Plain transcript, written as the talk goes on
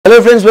Hello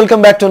friends,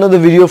 welcome back to another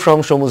video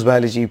from Shomu's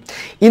Biology.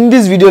 In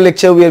this video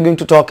lecture, we are going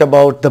to talk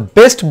about the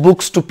best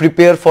books to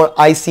prepare for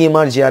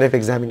ICMR JRF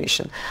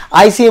examination.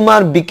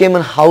 ICMR became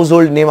a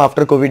household name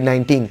after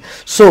COVID-19.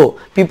 So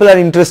people are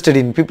interested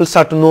in, people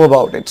start to know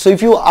about it. So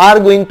if you are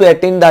going to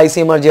attend the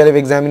ICMR JRF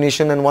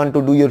examination and want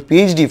to do your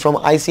PhD from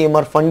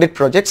ICMR funded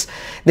projects,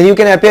 then you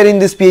can appear in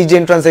this PhD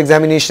entrance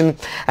examination.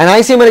 And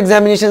ICMR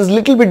examination is a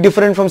little bit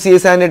different from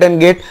CSIR NET and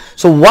GATE.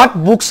 So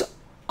what books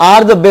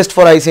are the best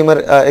for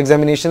ICMR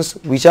examinations?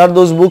 Which are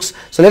those books?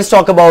 So let's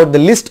talk about the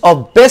list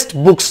of best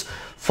books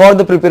for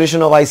the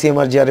preparation of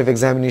ICMR JRF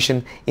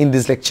examination in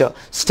this lecture.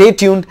 Stay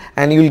tuned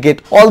and you will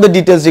get all the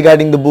details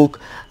regarding the book,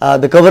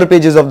 the cover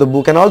pages of the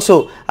book, and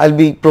also I'll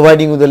be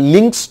providing you the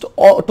links to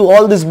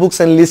all these books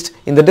and list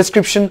in the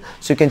description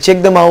so you can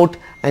check them out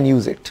and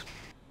use it.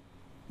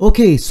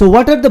 Okay, so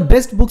what are the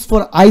best books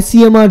for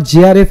ICMR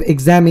JRF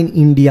exam in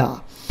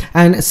India?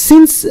 And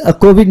since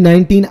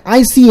COVID-19,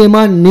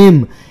 ICMR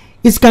name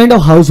is kind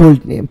of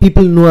household name.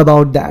 People know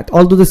about that.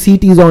 Although the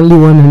seat is only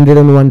 100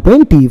 and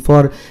 120,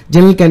 for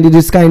general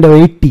candidates kind of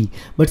 80,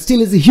 but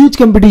still it's a huge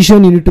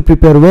competition. You need to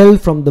prepare well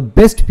from the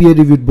best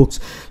peer-reviewed books.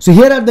 So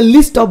here are the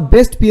list of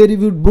best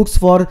peer-reviewed books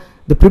for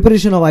the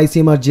preparation of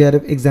ICMR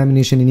JRF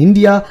examination in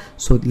India.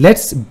 So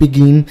let's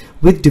begin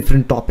with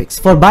different topics.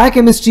 For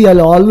biochemistry, I'll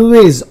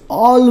always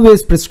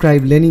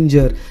prescribe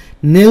Lehninger,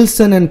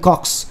 Nelson and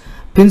Cox,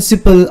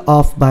 Principle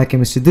of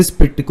Biochemistry, this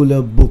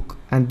particular book.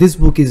 And this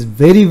book is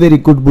very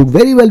good book,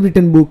 very well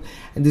written book,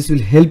 and this will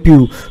help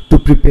you to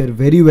prepare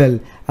very well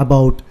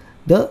about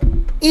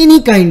any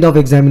kind of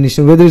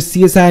examination, whether it's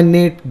CSIR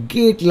NET,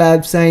 GATE,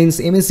 Lab Science,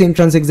 MSc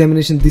Entrance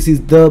examination. This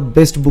is the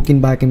best book in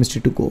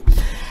biochemistry to go.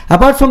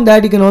 Apart from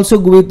that, you can also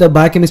go with the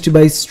Biochemistry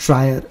by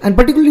Stryer. And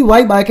particularly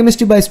why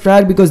Biochemistry by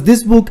Stryer? Because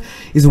this book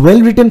is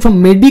well written from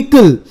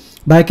medical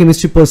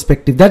biochemistry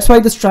perspective. That's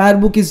why the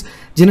Stryer book is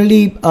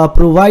generally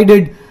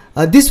provided.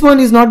 This one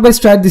is not by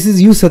Stryer, this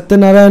is U.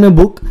 Satyanarayana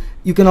book.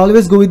 You can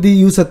always go with the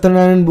U.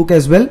 Satyanarayana book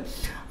as well.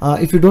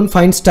 If you don't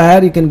find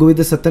Stryer, you can go with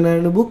the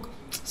Satyanarayana book.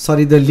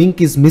 Sorry, the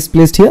link is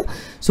misplaced here.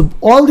 So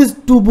all these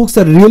two books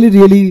are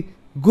really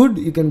good.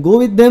 You can go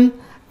with them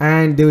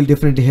and they will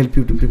definitely help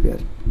you to prepare.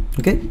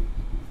 Okay,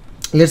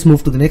 let's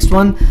move to the next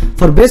one.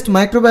 For best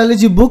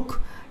microbiology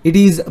book, it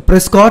is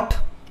Prescott,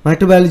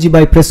 Microbiology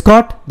by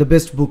Prescott, the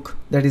best book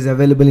that is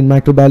available in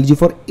microbiology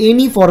for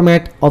any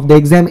format of the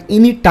exam,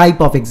 any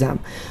type of exam.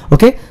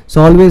 Okay,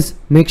 so always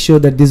make sure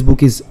that this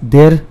book is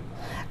there.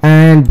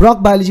 And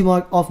Brock Biology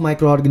of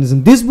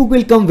Microorganisms. This book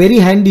will come very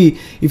handy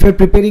if you're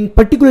preparing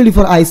particularly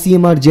for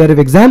ICMR JRF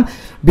exam,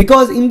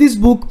 because in this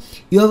book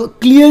you have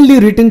clearly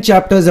written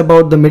chapters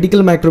about the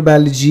medical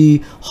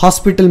microbiology,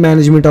 hospital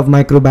management of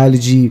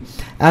microbiology,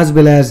 as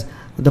well as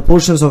the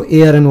portions of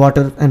air and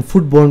water and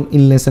foodborne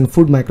illness and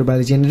food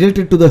microbiology, and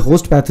related to the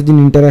host pathogen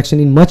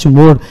interaction in much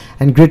more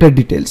and greater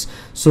details.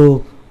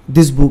 So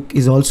this book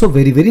is also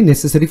very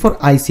necessary for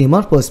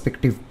ICMR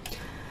perspective.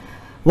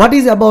 What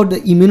is about the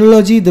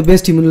immunology? The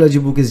best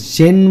immunology book is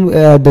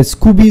the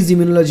Kuby's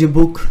immunology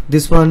book.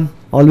 This one,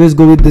 always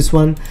go with this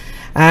one.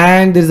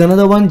 And there's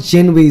another one,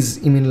 Janeway's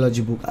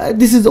immunology book.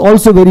 This is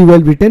also very well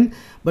written,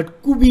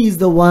 but Kuby is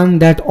the one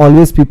that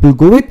always people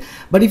go with.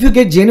 But if you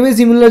get Janeway's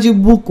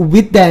immunology book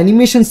with the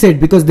animation set,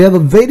 because they have a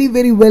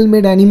very well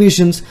made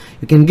animations,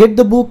 you can get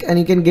the book and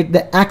you can get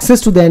the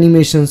access to the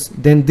animations,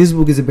 then this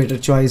book is a better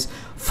choice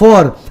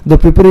for the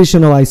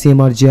preparation of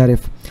ICMR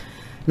JRF.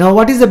 Now,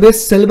 what is the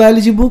best cell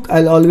biology book?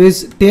 I'll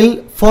always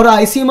tell for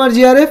ICMR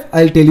JRF,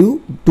 I'll tell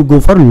you to go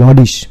for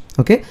H.Lodish.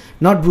 Okay,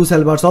 not Bruce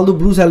Albert's, although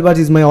Bruce Albert's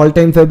is my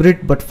all-time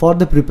favorite, but for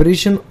the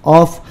preparation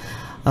of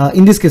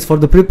in this case, for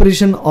the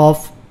preparation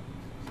of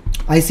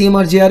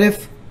ICMR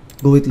JRF,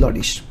 go with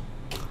H.Lodish.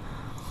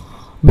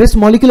 Best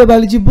molecular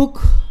biology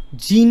book,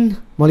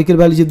 Molecular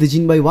Biology of the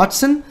Gene by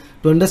Watson.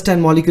 To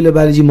understand molecular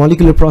biology,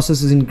 molecular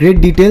processes in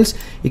great details,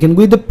 you can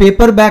go with the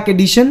paperback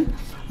edition,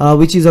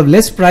 which is of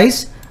less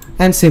price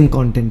and same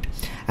content.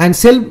 And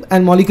Cell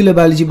and Molecular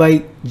Biology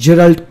by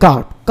Gerald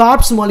Karp.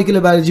 Karp's molecular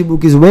biology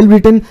book is well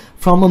written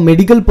from a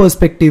medical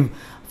perspective,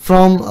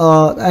 from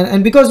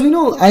and because we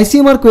know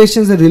ICMR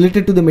questions are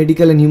related to the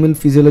medical and human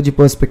physiology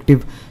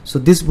perspective, so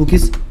this book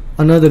is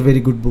another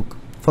very good book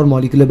for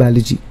molecular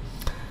biology.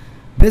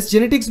 Best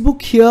genetics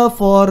book here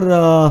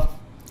for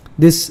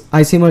this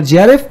ICMR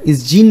JRF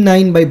is Gene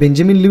 9 by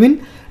Benjamin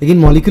Levin. Again,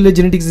 molecular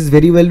genetics is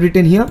very well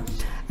written here.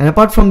 And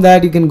apart from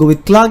that, you can go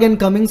with Clark and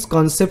Cummings,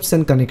 Concepts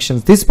and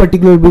Connections. This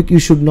particular book you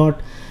should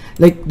not,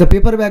 like the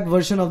paperback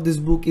version of this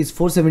book is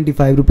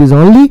 475 rupees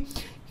only.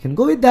 You can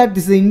go with that.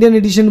 This is the Indian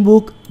edition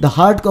book. The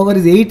hardcover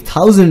is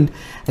 8,000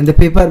 and the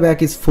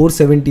paperback is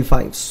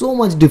 475. So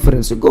much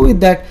difference. So go with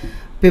that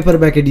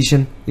paperback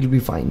edition. It'll be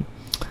fine.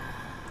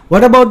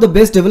 What about the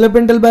best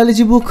developmental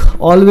biology book?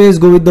 Always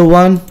go with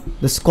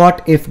the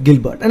Scott F.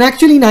 Gilbert. And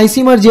actually in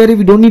ICMR JRF,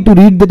 we don't need to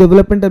read the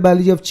developmental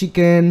biology of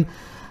chicken,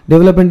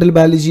 developmental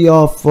biology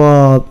of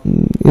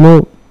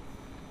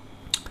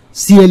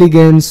C.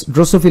 elegans,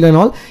 Drosophila and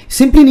all.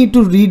 Simply need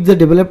to read the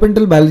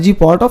developmental biology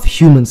part of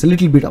humans, a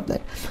little bit of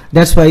that.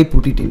 That's why I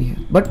put it in here,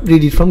 but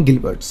read it from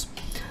Gilbert's.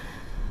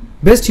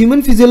 Best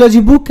human physiology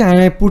book, and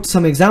I put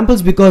some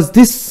examples because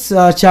this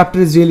chapter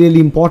is really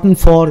important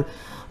for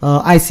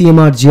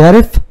ICMR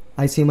JRF,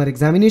 ICMR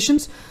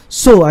examinations.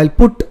 So I'll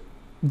put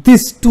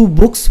these two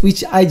books,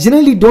 which I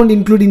generally don't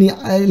include in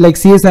like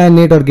CSI,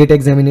 NET or GATE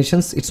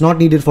examinations. It's not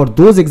needed for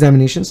those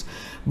examinations,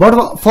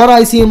 but for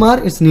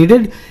ICMR it's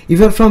needed. If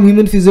you're from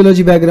human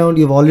physiology background,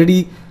 you've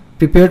already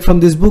prepared from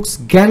these books.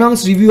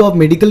 Gannon's Review of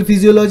Medical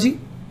Physiology,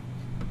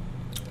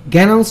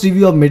 Gannon's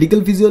Review of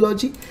Medical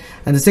Physiology,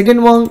 and the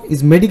second one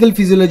is Medical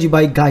Physiology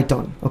by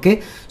Guyton.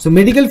 Okay, so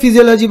Medical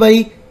Physiology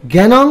by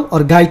Gannon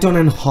or Guyton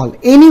and Hall,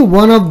 any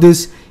one of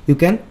this you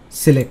can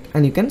select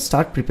and you can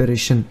start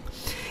preparation.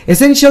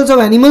 Essentials of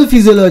Animal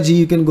Physiology,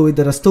 you can go with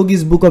the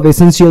Rastogi's book of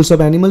Essentials of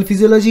Animal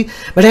Physiology,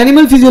 but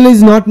Animal Physiology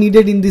is not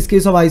needed in this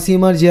case of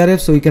ICMR JRF,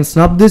 so you can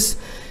snub this.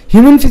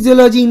 Human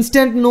Physiology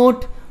Instant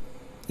Note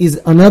is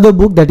another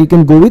book that you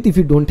can go with if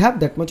you don't have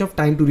that much of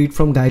time to read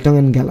from Guyton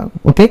and Gallon.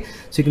 Okay,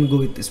 so you can go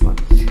with this one.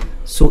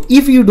 So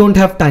if you don't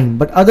have time,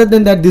 but other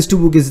than that, this two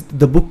book is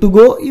the book to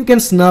go. You can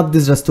snub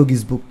this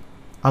Rastogi's book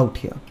out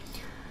here.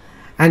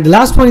 And the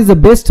last one is the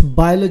Best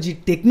Biology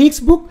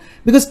Techniques book,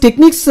 because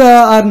techniques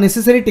are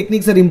necessary,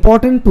 techniques are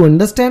important to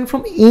understand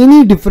from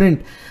any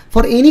different,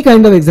 for any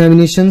kind of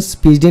examinations,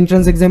 PhD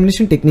entrance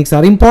examination, techniques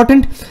are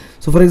important.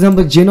 So for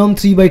example, Genome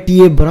 3 by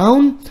T.A.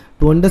 Brown,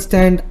 to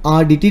understand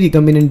RDT,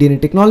 recombinant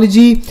DNA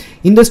technology.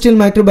 Industrial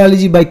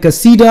Microbiology by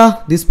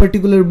Kasida, this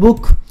particular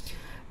book.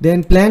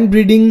 Then Plant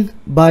Breeding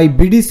by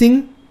B.D.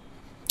 Singh.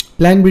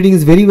 Plant breeding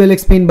is very well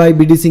explained by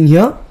B.D. Singh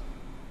here.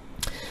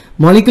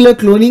 Molecular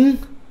Cloning,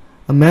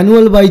 a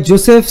manual by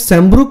Joseph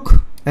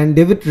Sambrook and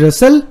David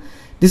Russell.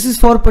 This is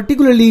for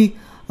particularly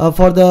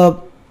for the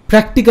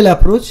practical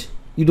approach.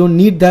 You don't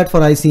need that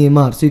for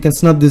ICMR, so you can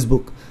snub this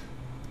book.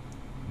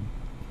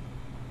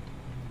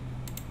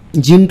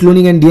 Gene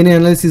Cloning and DNA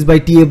Analysis by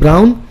T.A.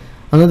 Brown,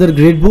 another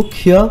great book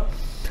here.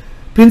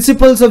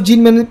 Principles of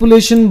Gene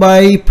Manipulation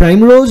by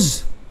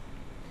Primrose,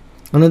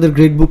 another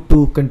great book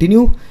to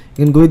continue. You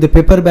can go with the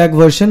paperback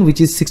version, which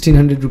is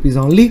 1600 rupees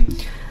only.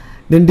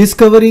 Then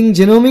Discovering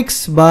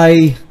Genomics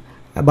by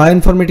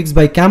Bioinformatics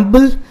by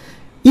Campbell.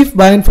 If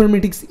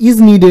bioinformatics is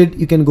needed,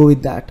 you can go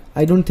with that.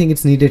 I don't think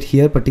it's needed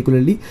here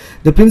particularly.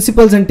 The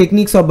Principles and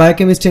Techniques of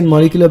Biochemistry and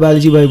Molecular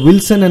Biology by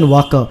Wilson and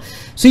Walker.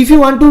 So if you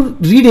want to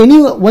read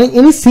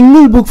any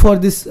single book for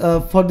this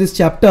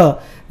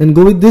chapter, then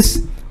go with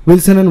this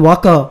Wilson and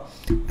Walker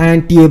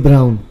and T.A.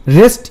 Brown.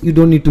 Rest you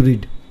don't need to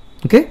read.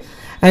 Okay.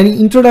 And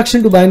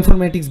Introduction to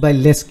Bioinformatics by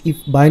Lesk. If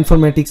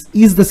bioinformatics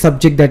is the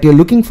subject that you're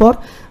looking for,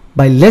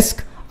 by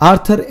Lesk,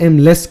 Arthur M.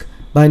 Lesk.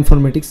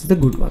 Bioinformatics is the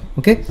good one.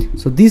 Okay,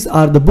 so these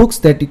are the books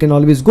that you can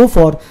always go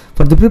for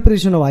the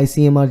preparation of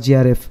ICMR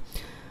JRF.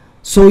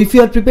 So if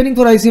you are preparing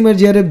for ICMR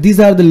JRF, these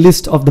are the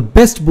list of the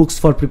best books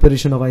for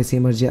preparation of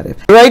ICMR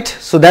JRF. Right,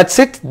 so that's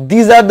it.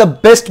 These are the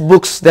best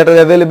books that are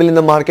available in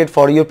the market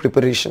for your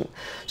preparation.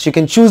 So you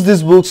can choose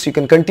these books, you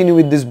can continue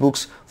with these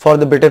books for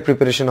the better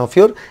preparation of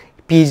your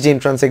PhD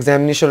entrance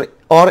examination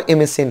or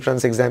MSc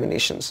entrance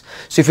examinations.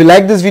 So if you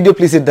like this video,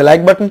 please hit the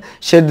like button,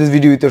 share this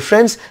video with your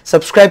friends,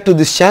 subscribe to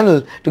this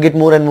channel to get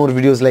more and more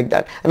videos like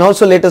that, and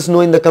also let us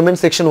know in the comment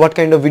section what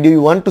kind of video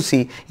you want to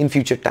see in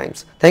future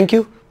times. Thank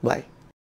you. Bye.